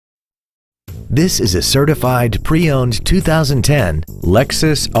This is a certified pre-owned 2010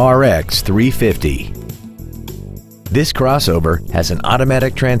 Lexus RX 350. This crossover has an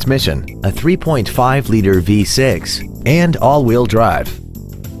automatic transmission, a 3.5-liter V6, and all-wheel drive.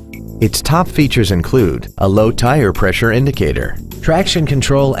 Its top features include a low tire pressure indicator, traction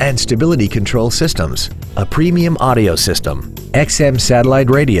control and stability control systems, a premium audio system, XM satellite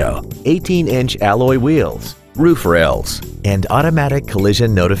radio, 18-inch alloy wheels, roof rails, and automatic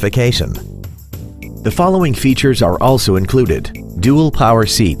collision notification. The following features are also included: dual power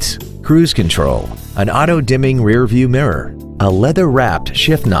seats, cruise control, an auto-dimming rear-view mirror, a leather-wrapped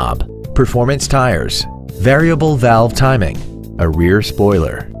shift knob, performance tires, variable valve timing, a rear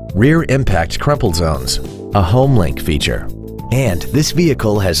spoiler, rear impact crumple zones, a HomeLink feature, and this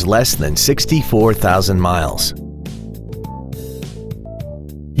vehicle has less than 64,000 miles.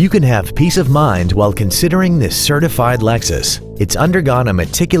 You can have peace of mind while considering this certified Lexus. It's undergone a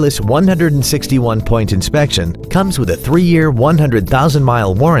meticulous 161-point inspection, comes with a 3-year,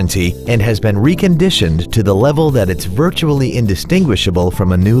 100,000-mile warranty, and has been reconditioned to the level that it's virtually indistinguishable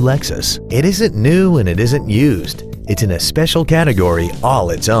from a new Lexus. It isn't new and it isn't used. It's in a special category all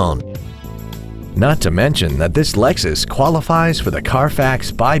its own. Not to mention that this Lexus qualifies for the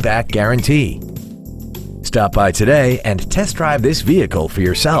Carfax buyback guarantee. Stop by today and test drive this vehicle for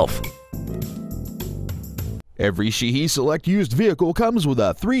yourself. Every Sheehy Select used vehicle comes with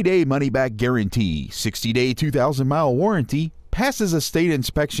a 3-day money-back guarantee, 60-day 2,000-mile warranty, passes a state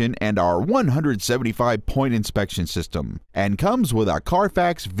inspection and our 175-point inspection system, and comes with a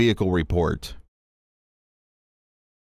Carfax vehicle report.